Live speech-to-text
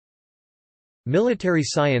Military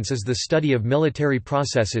science is the study of military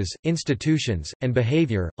processes, institutions, and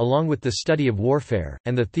behavior, along with the study of warfare,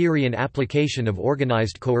 and the theory and application of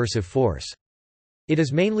organized coercive force. It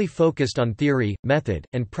is mainly focused on theory, method,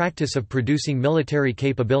 and practice of producing military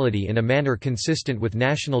capability in a manner consistent with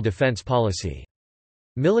national defense policy.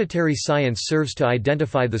 Military science serves to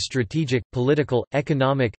identify the strategic, political,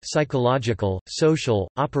 economic, psychological, social,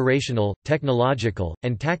 operational, technological,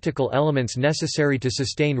 and tactical elements necessary to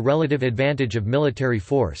sustain relative advantage of military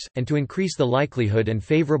force, and to increase the likelihood and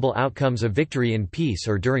favorable outcomes of victory in peace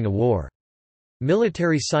or during a war.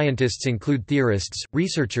 Military scientists include theorists,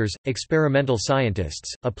 researchers, experimental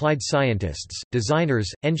scientists, applied scientists,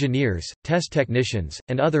 designers, engineers, test technicians,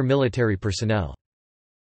 and other military personnel.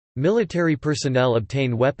 Military personnel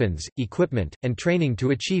obtain weapons, equipment, and training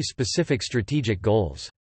to achieve specific strategic goals.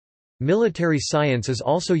 Military science is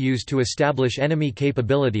also used to establish enemy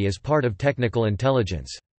capability as part of technical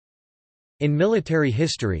intelligence. In military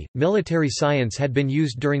history, military science had been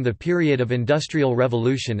used during the period of Industrial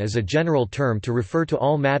Revolution as a general term to refer to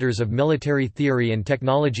all matters of military theory and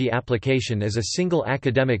technology application as a single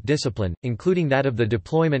academic discipline, including that of the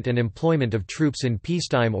deployment and employment of troops in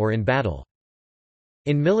peacetime or in battle.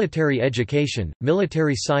 In military education,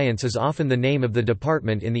 military science is often the name of the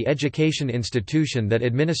department in the education institution that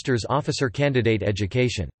administers officer candidate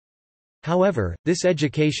education. However, this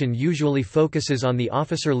education usually focuses on the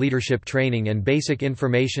officer leadership training and basic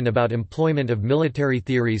information about employment of military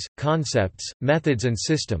theories, concepts, methods and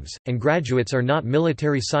systems, and graduates are not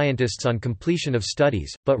military scientists on completion of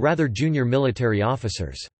studies, but rather junior military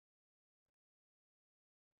officers.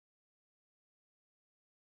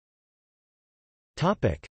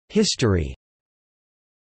 History.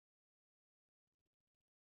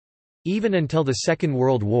 Even until the Second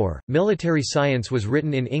World War, military science was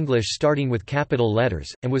written in English starting with capital letters,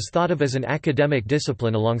 and was thought of as an academic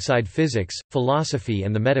discipline alongside physics, philosophy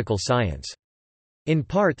and the medical science. In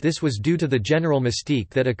part this was due to the general mystique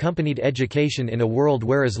that accompanied education in a world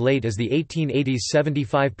where as late as the 1880s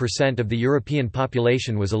 75% of the European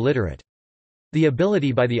population was illiterate. The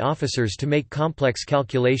ability by the officers to make complex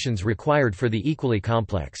calculations required for the equally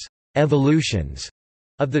complex evolutions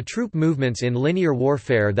of the troop movements in linear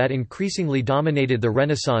warfare that increasingly dominated the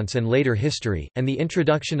Renaissance and later history, and the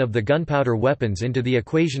introduction of the gunpowder weapons into the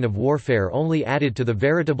equation of warfare only added to the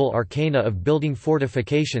veritable arcana of building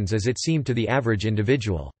fortifications as it seemed to the average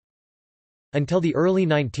individual. Until the early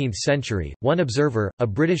 19th century, one observer, a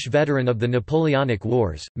British veteran of the Napoleonic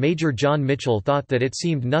Wars, Major John Mitchell thought that it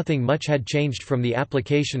seemed nothing much had changed from the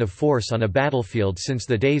application of force on a battlefield since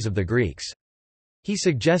the days of the Greeks. He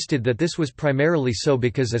suggested that this was primarily so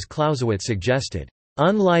because, as Clausewitz suggested,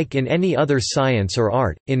 "Unlike in any other science or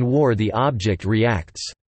art, in war the object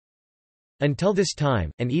reacts." Until this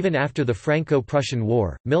time, and even after the Franco-Prussian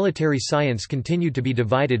War, military science continued to be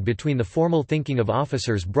divided between the formal thinking of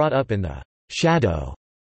officers brought up in the shadow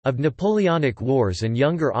of Napoleonic Wars and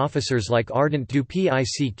younger officers like Ardent du Pic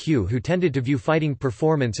who tended to view fighting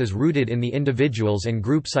performance as rooted in the individuals and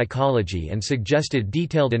group psychology and suggested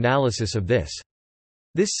detailed analysis of this.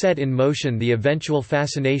 This set in motion the eventual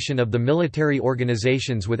fascination of the military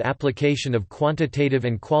organizations with application of quantitative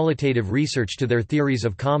and qualitative research to their theories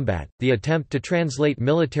of combat, the attempt to translate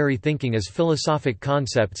military thinking as philosophic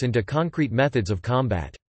concepts into concrete methods of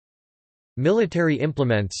combat. Military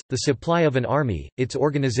implements, the supply of an army, its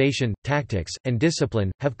organization, tactics, and discipline,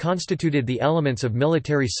 have constituted the elements of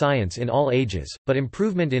military science in all ages, but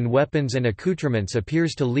improvement in weapons and accoutrements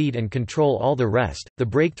appears to lead and control all the rest. The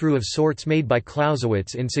breakthrough of sorts made by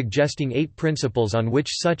Clausewitz in suggesting 8 principles on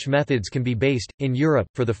which such methods can be based, in Europe,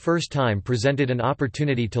 for the first time presented an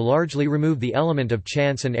opportunity to largely remove the element of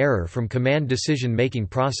chance and error from command decision-making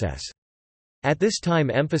process. At this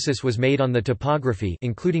time emphasis was made on the topography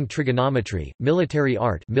including trigonometry, military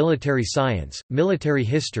art, military science, military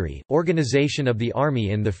history, organization of the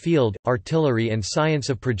army in the field, artillery and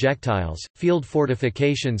science of projectiles, field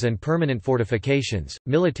fortifications and permanent fortifications,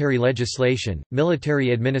 military legislation,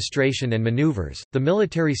 military administration and maneuvers. The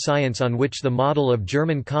military science on which the model of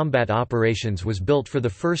German combat operations was built for the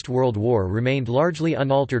First World War remained largely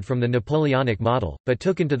unaltered from the Napoleonic model, but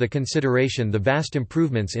took into the consideration the vast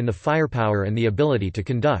improvements in the firepower and the ability to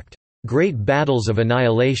conduct great battles of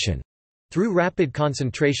annihilation through rapid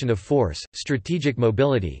concentration of force, strategic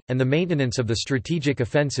mobility, and the maintenance of the strategic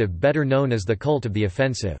offensive better known as the cult of the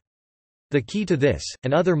offensive. The key to this,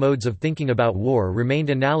 and other modes of thinking about war remained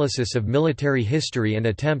analysis of military history and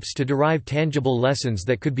attempts to derive tangible lessons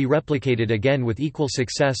that could be replicated again with equal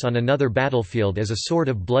success on another battlefield as a sort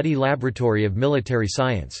of bloody laboratory of military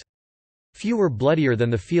science. Few were bloodier than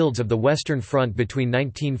the fields of the Western Front between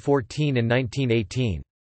 1914 and 1918.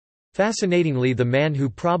 Fascinatingly, the man who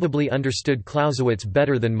probably understood Clausewitz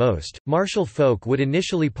better than most, Marshal Foch, would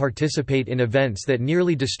initially participate in events that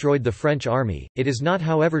nearly destroyed the French army. It is not,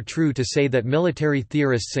 however, true to say that military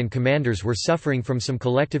theorists and commanders were suffering from some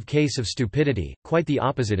collective case of stupidity, quite the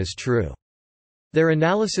opposite is true. Their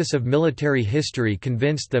analysis of military history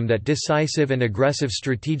convinced them that decisive and aggressive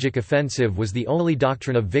strategic offensive was the only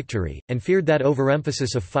doctrine of victory, and feared that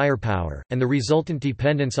overemphasis of firepower, and the resultant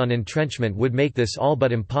dependence on entrenchment would make this all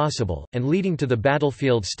but impossible, and leading to the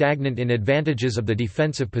battlefield stagnant in advantages of the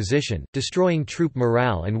defensive position, destroying troop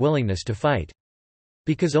morale and willingness to fight.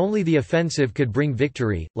 Because only the offensive could bring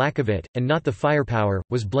victory, lack of it, and not the firepower,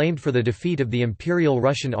 was blamed for the defeat of the Imperial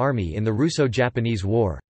Russian Army in the Russo-Japanese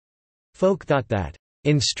War. Foch thought that,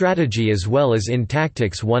 "in strategy as well as in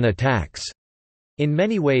tactics one attacks." In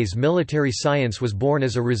many ways, military science was born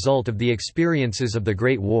as a result of the experiences of the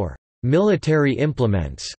Great War. Military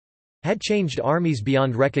implements had changed armies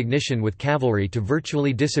beyond recognition, with cavalry to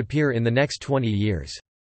virtually disappear in the next 20 years.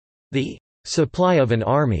 The supply of an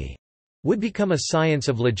army would become a science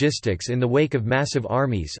of logistics in the wake of massive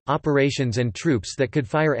armies, operations and troops that could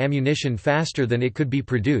fire ammunition faster than it could be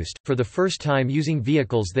produced, for the first time using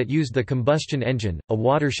vehicles that used the combustion engine, a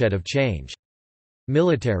watershed of change.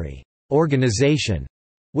 Military organization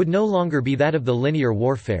would no longer be that of the linear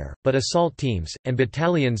warfare, but assault teams, and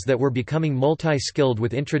battalions that were becoming multi-skilled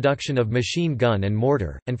with introduction of machine gun and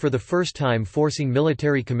mortar, and for the first time forcing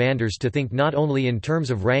military commanders to think not only in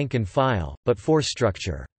terms of rank and file, but force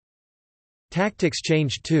structure. Tactics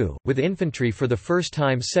changed too, with infantry for the first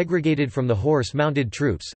time segregated from the horse-mounted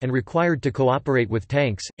troops, and required to cooperate with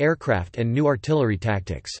tanks, aircraft and new artillery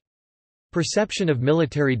tactics. Perception of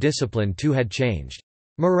military discipline too had changed.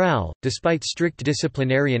 Morale, despite strict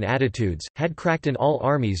disciplinarian attitudes, had cracked in all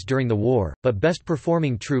armies during the war, but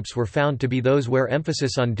best-performing troops were found to be those where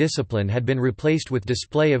emphasis on discipline had been replaced with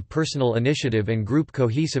display of personal initiative and group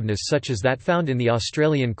cohesiveness, such as that found in the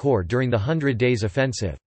Australian Corps during the 100 Days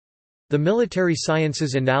Offensive. The military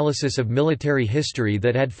sciences analysis of military history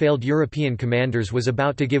that had failed European commanders was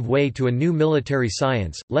about to give way to a new military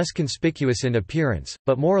science, less conspicuous in appearance,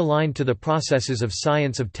 but more aligned to the processes of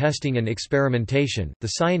science of testing and experimentation,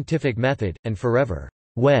 the scientific method, and forever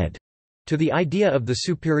wed to the idea of the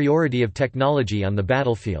superiority of technology on the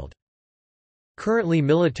battlefield. Currently,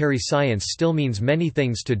 military science still means many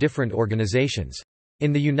things to different organizations.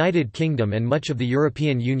 In the United Kingdom and much of the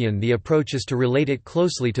European Union, the approach is to relate it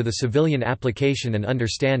closely to the civilian application and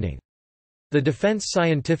understanding. The Defense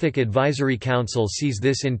Scientific Advisory Council sees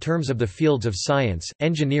this in terms of the fields of science,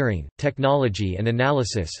 engineering, technology and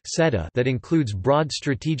analysis that includes broad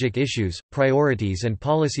strategic issues, priorities and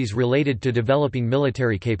policies related to developing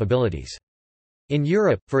military capabilities. In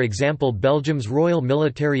Europe, for example, Belgium's Royal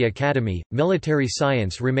Military Academy, military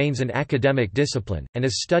science remains an academic discipline, and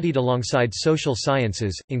is studied alongside social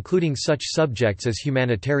sciences, including such subjects as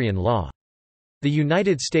humanitarian law. The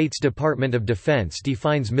United States Department of Defense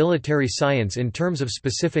defines military science in terms of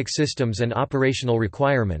specific systems and operational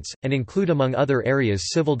requirements, and include among other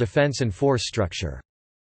areas civil defense and force structure.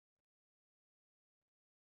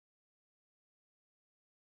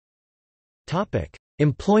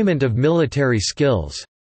 Employment of military skills.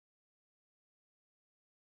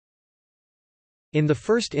 In the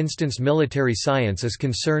first instance, military science is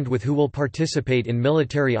concerned with who will participate in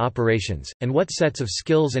military operations, and what sets of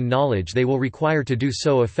skills and knowledge they will require to do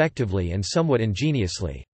so effectively and somewhat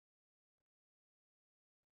ingeniously.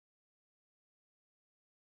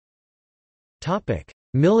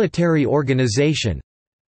 Military organization.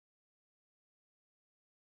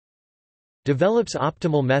 Develops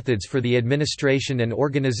optimal methods for the administration and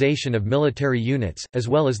organization of military units, as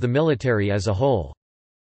well as the military as a whole.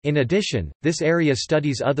 In addition, this area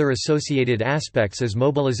studies other associated aspects as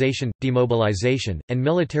mobilization, demobilization, and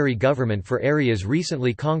military government for areas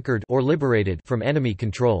recently conquered or liberated from enemy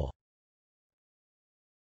control.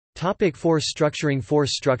 Force structuring.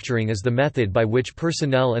 Force structuring is the method by which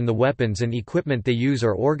personnel and the weapons and equipment they use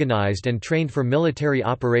are organized and trained for military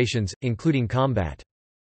operations, including combat.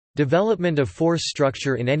 Development of force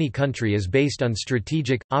structure in any country is based on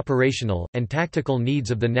strategic, operational, and tactical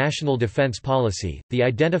needs of the national defense policy, the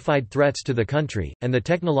identified threats to the country, and the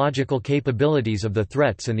technological capabilities of the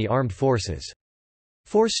threats and the armed forces.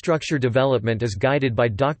 Force structure development is guided by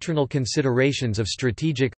doctrinal considerations of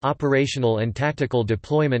strategic, operational and tactical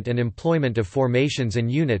deployment and employment of formations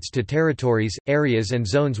and units to territories, areas and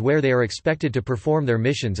zones where they are expected to perform their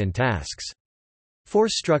missions and tasks.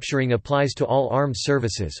 Force structuring applies to all armed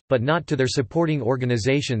services, but not to their supporting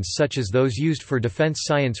organizations such as those used for defense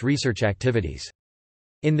science research activities.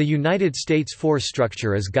 In the United States, force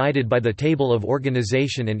structure is guided by the Table of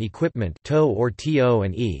Organization and Equipment (TO or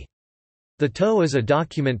TO&E). The TOE is a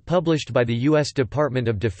document published by the U.S. Department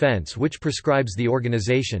of Defense which prescribes the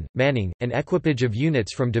organization, manning, and equipage of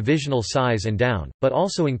units from divisional size and down, but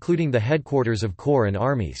also including the headquarters of corps and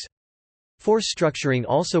armies. Force structuring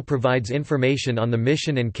also provides information on the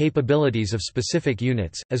mission and capabilities of specific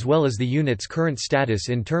units, as well as the unit's current status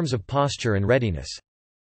in terms of posture and readiness.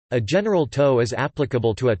 A general TOE is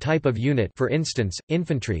applicable to a type of unit, for instance,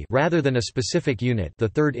 infantry, rather than a specific unit, the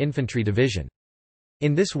 3rd Infantry Division.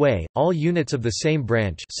 In this way, all units of the same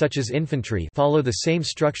branch, such as infantry, follow the same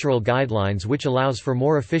structural guidelines, which allows for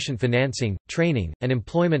more efficient financing, training, and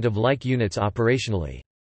employment of like units operationally.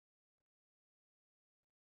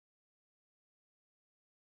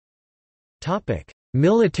 Topic: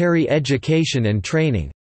 Military education and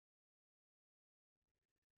training.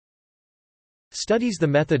 Studies the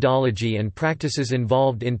methodology and practices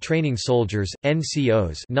involved in training soldiers,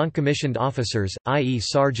 NCOs, non-commissioned officers, i.e.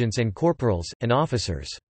 sergeants and corporals, and officers.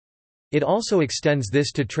 It also extends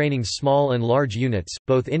this to training small and large units,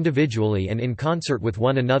 both individually and in concert with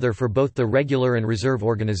one another for both the regular and reserve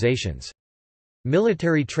organizations.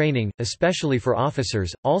 Military training, especially for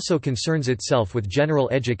officers, also concerns itself with general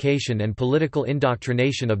education and political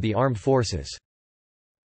indoctrination of the armed forces.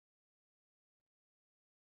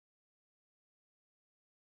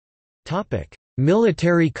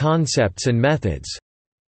 Military concepts and methods.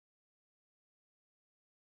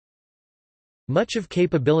 Much of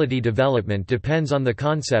capability development depends on the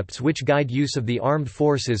concepts which guide use of the armed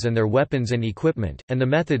forces and their weapons and equipment, and the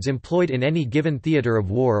methods employed in any given theater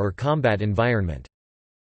of war or combat environment.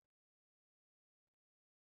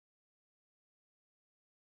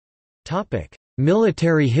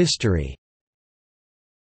 Military history.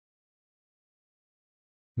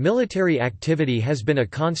 Military activity has been a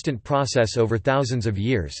constant process over thousands of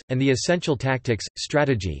years, and the essential tactics,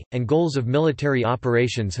 strategy, and goals of military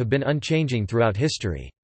operations have been unchanging throughout history.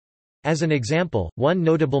 As an example, one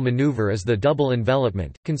notable maneuver is the double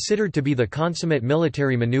envelopment, considered to be the consummate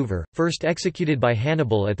military maneuver, first executed by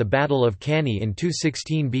Hannibal at the Battle of Cannae in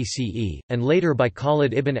 216 BCE, and later by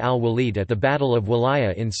Khalid ibn al-Walid at the Battle of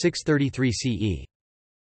Walaya in 633 CE.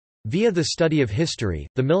 Via the study of history,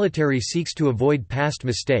 the military seeks to avoid past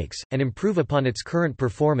mistakes, and improve upon its current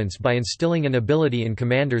performance by instilling an ability in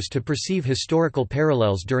commanders to perceive historical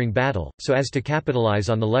parallels during battle, so as to capitalize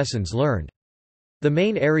on the lessons learned. The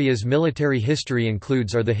main areas military history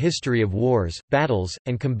includes are the history of wars, battles,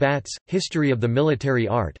 and combats, history of the military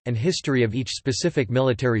art, and history of each specific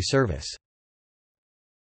military service.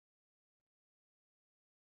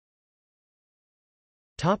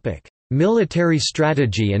 Military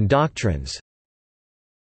strategy and doctrines.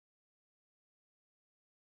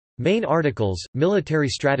 Main articles, Military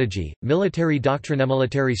strategy, military doctrine.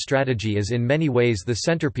 Military strategy is in many ways the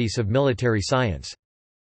centerpiece of military science.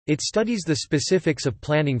 It studies the specifics of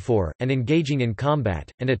planning for, and engaging in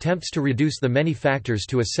combat, and attempts to reduce the many factors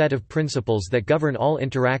to a set of principles that govern all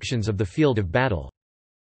interactions of the field of battle.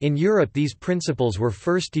 In Europe these principles were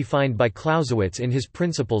first defined by Clausewitz in his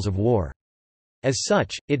Principles of War. As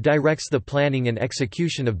such, it directs the planning and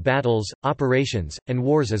execution of battles, operations, and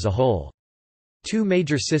wars as a whole. Two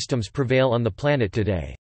major systems prevail on the planet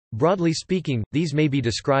today. Broadly speaking, these may be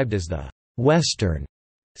described as the Western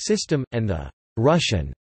system, and the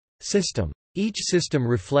Russian system. Each system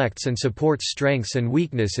reflects and supports strengths and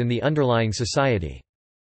weakness in the underlying society.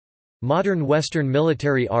 Modern Western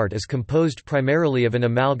military art is composed primarily of an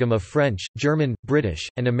amalgam of French, German, British,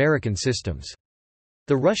 and American systems.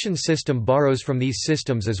 The Russian system borrows from these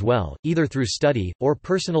systems as well, either through study, or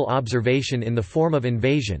personal observation in the form of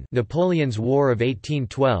invasion, Napoleon's War of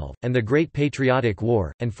 1812, and the Great Patriotic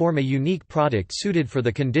War, and form a unique product suited for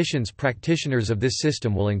the conditions practitioners of this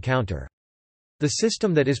system will encounter. The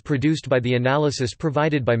system that is produced by the analysis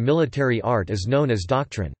provided by military art is known as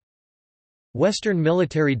doctrine. Western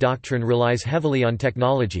military doctrine relies heavily on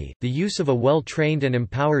technology, the use of a well-trained and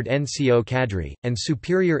empowered NCO cadre, and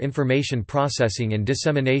superior information processing and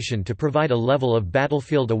dissemination to provide a level of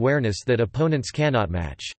battlefield awareness that opponents cannot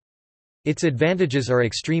match. Its advantages are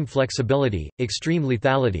extreme flexibility, extreme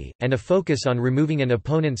lethality, and a focus on removing an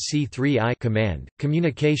opponent's C3I command,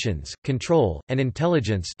 communications, control, and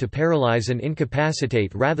intelligence to paralyze and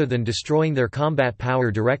incapacitate rather than destroying their combat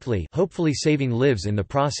power directly, hopefully saving lives in the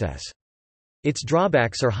process. Its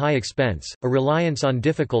drawbacks are high expense, a reliance on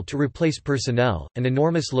difficult-to-replace personnel, an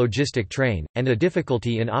enormous logistic drain, and a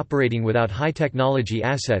difficulty in operating without high-technology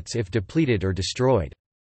assets if depleted or destroyed.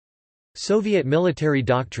 Soviet military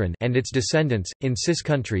doctrine and its descendants, in CIS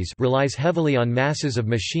countries, relies heavily on masses of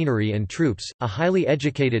machinery and troops, a highly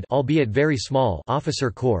educated albeit very small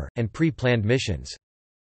officer corps, and pre-planned missions.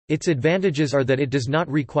 Its advantages are that it does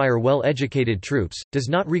not require well-educated troops, does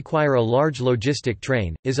not require a large logistic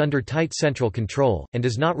train, is under tight central control, and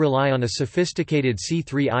does not rely on a sophisticated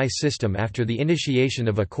C3I system after the initiation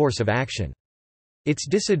of a course of action. Its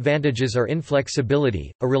disadvantages are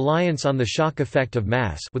inflexibility, a reliance on the shock effect of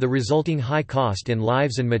mass with a resulting high cost in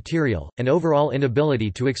lives and material, and overall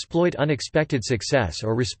inability to exploit unexpected success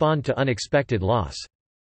or respond to unexpected loss.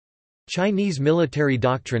 Chinese military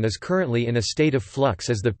doctrine is currently in a state of flux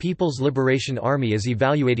as the People's Liberation Army is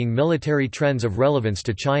evaluating military trends of relevance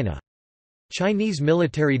to China. Chinese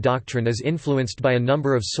military doctrine is influenced by a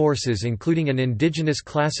number of sources including an indigenous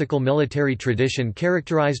classical military tradition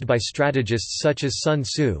characterized by strategists such as Sun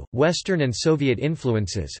Tzu, Western and Soviet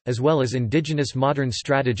influences, as well as indigenous modern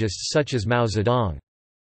strategists such as Mao Zedong.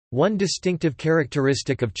 One distinctive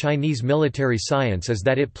characteristic of Chinese military science is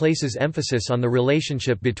that it places emphasis on the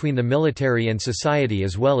relationship between the military and society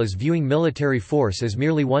as well as viewing military force as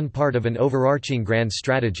merely one part of an overarching grand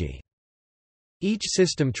strategy. Each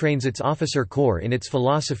system trains its officer corps in its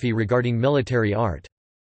philosophy regarding military art.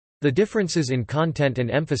 The differences in content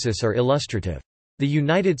and emphasis are illustrative. The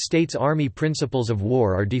United States Army Principles of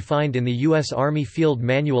War are defined in the U.S. Army Field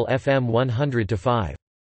Manual FM 100-5.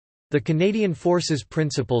 The Canadian Forces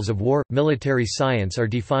Principles of War – Military Science are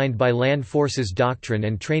defined by Land Forces Doctrine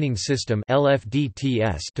and Training System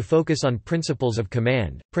 (LFDTS) to focus on principles of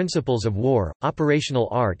command, principles of war, operational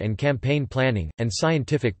art and campaign planning, and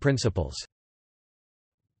scientific principles.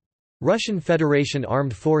 Russian Federation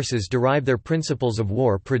Armed Forces derive their principles of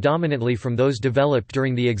war predominantly from those developed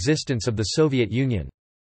during the existence of the Soviet Union.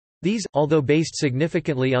 These, although based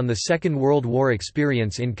significantly on the Second World War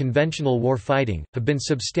experience in conventional war fighting, have been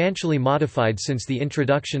substantially modified since the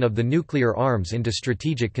introduction of the nuclear arms into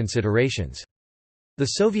strategic considerations. The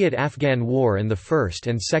Soviet-Afghan War and the First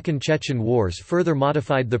and Second Chechen Wars further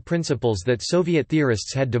modified the principles that Soviet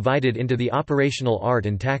theorists had divided into the operational art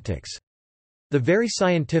and tactics. The very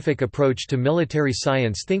scientific approach to military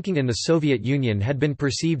science thinking in the Soviet Union had been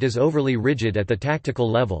perceived as overly rigid at the tactical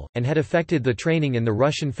level, and had affected the training in the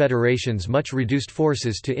Russian Federation's much reduced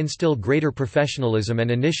forces to instill greater professionalism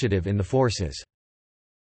and initiative in the forces.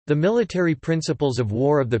 The military principles of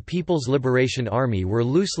war of the People's Liberation Army were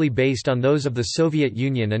loosely based on those of the Soviet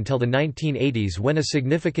Union until the 1980s when a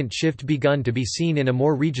significant shift begun to be seen in a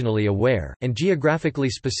more regionally aware, and geographically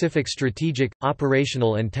specific strategic,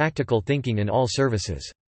 operational and tactical thinking in all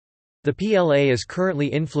services. The PLA is currently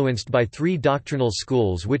influenced by three doctrinal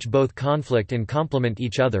schools which both conflict and complement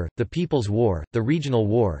each other: the People's War, the Regional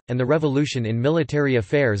War, and the Revolution in Military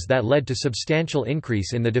Affairs that led to substantial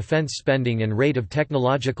increase in the defense spending and rate of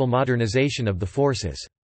technological modernization of the forces.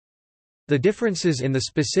 The differences in the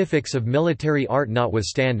specifics of military art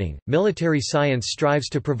notwithstanding, military science strives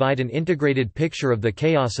to provide an integrated picture of the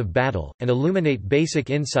chaos of battle, and illuminate basic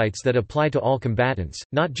insights that apply to all combatants,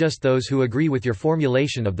 not just those who agree with your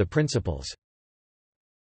formulation of the principles.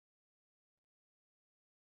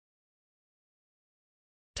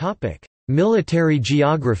 Military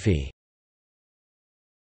geography.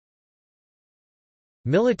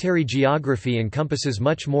 Military geography encompasses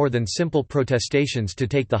much more than simple protestations to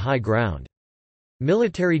take the high ground.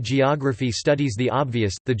 Military geography studies the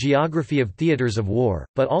obvious, the geography of theaters of war,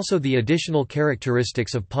 but also the additional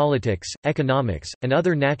characteristics of politics, economics, and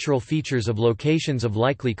other natural features of locations of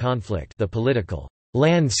likely conflict, the political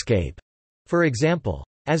landscape, for example.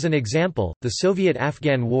 As an example, the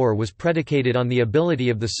Soviet-Afghan War was predicated on the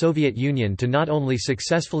ability of the Soviet Union to not only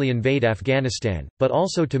successfully invade Afghanistan, but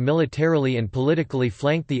also to militarily and politically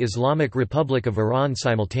flank the Islamic Republic of Iran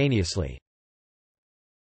simultaneously.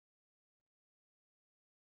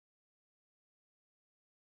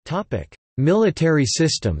 Military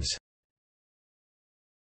systems.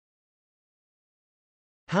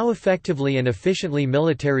 How effectively and efficiently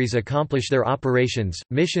militaries accomplish their operations,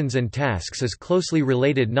 missions and tasks is closely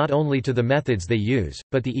related not only to the methods they use,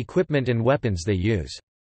 but the equipment and weapons they use.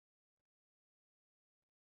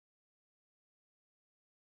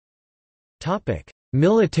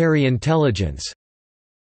 Military intelligence.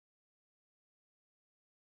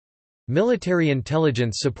 Military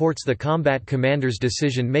intelligence supports the combat commander's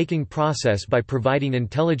decision-making process by providing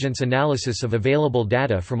intelligence analysis of available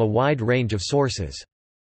data from a wide range of sources.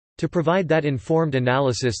 To provide that informed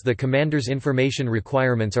analysis, the commander's information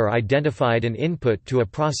requirements are identified and input to a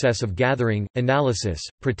process of gathering, analysis,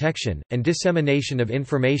 protection, and dissemination of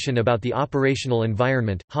information about the operational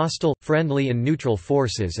environment, hostile, friendly and neutral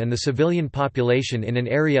forces and the civilian population in an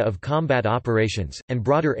area of combat operations, and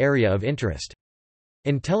broader area of interest.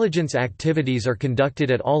 Intelligence activities are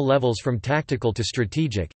conducted at all levels from tactical to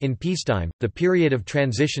strategic, in peacetime, the period of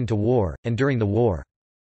transition to war, and during the war.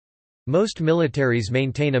 Most militaries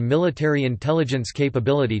maintain a military intelligence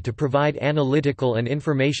capability to provide analytical and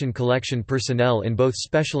information collection personnel in both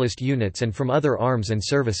specialist units and from other arms and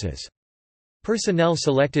services. Personnel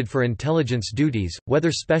selected for intelligence duties,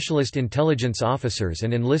 whether specialist intelligence officers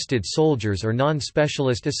and enlisted soldiers or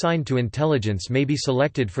non-specialist assigned to intelligence, may be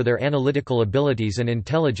selected for their analytical abilities and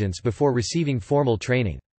intelligence before receiving formal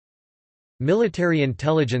training. Military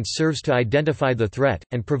intelligence serves to identify the threat,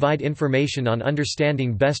 and provide information on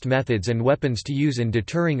understanding best methods and weapons to use in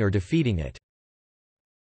deterring or defeating it.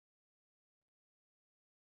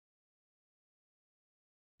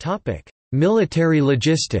 Military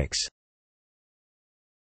logistics.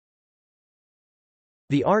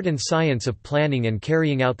 The art and science of planning and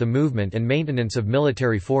carrying out the movement and maintenance of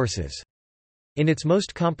military forces. In its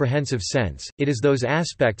most comprehensive sense, it is those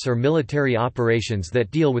aspects or military operations that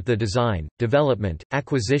deal with the design, development,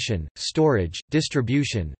 acquisition, storage,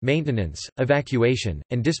 distribution, maintenance, evacuation,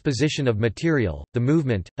 and disposition of material, the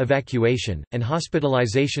movement, evacuation, and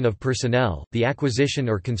hospitalization of personnel, the acquisition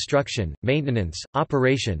or construction, maintenance,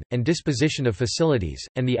 operation, and disposition of facilities,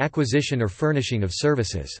 and the acquisition or furnishing of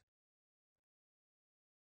services.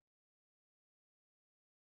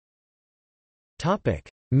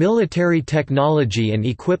 Military technology and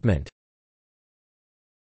equipment.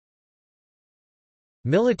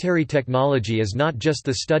 Military technology is not just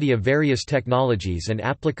the study of various technologies and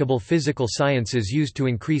applicable physical sciences used to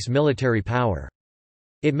increase military power.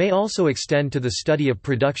 It may also extend to the study of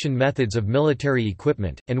production methods of military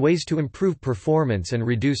equipment, and ways to improve performance and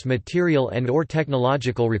reduce material and/or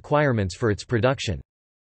technological requirements for its production.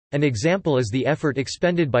 An example is the effort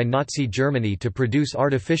expended by Nazi Germany to produce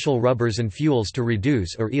artificial rubbers and fuels to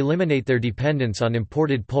reduce or eliminate their dependence on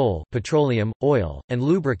imported petroleum, oil, and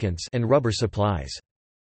lubricants and rubber supplies.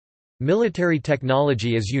 Military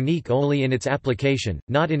technology is unique only in its application,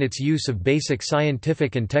 not in its use of basic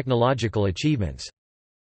scientific and technological achievements.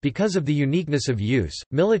 Because of the uniqueness of use,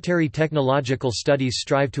 military technological studies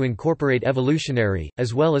strive to incorporate evolutionary,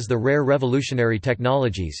 as well as the rare revolutionary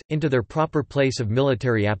technologies, into their proper place of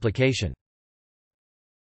military application.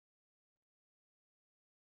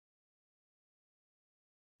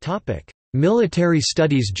 Military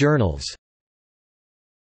studies journals.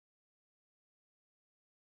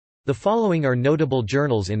 The following are notable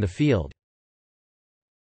journals in the field.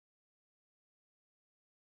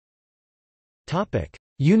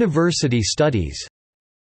 University studies.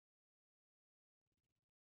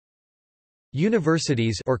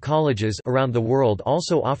 Universities or colleges around the world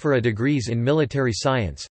also offer degrees in military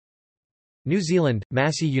science. New Zealand,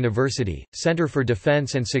 Massey University, Centre for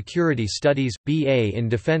Defence and Security Studies, BA in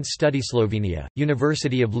Defence Studies. Slovenia,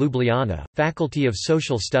 University of Ljubljana, Faculty of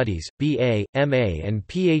Social Studies, BA, MA and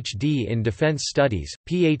PhD in Defence Studies,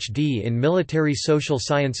 PhD in Military Social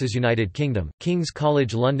Sciences. United Kingdom, King's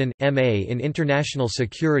College London, MA in International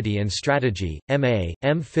Security and Strategy, MA,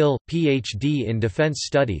 M.Phil, PhD in Defence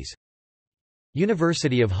Studies.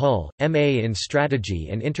 University of Hull, MA in Strategy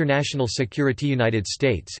and International Security. United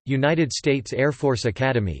States Air Force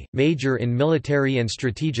Academy, major in Military and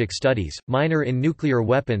Strategic Studies, minor in Nuclear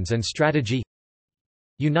Weapons and Strategy.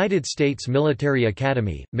 United States Military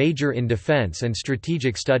Academy, major in Defense and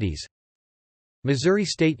Strategic Studies. Missouri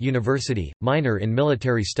State University, minor in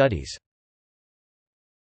Military Studies.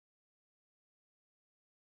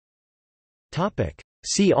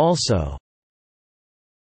 See also: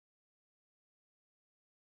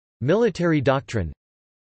 military doctrine,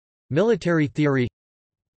 military theory,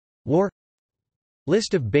 war,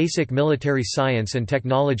 list of basic military science and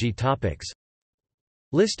technology topics,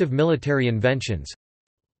 list of military inventions,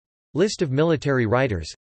 list of military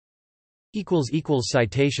writers, ==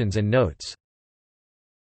 Citations and notes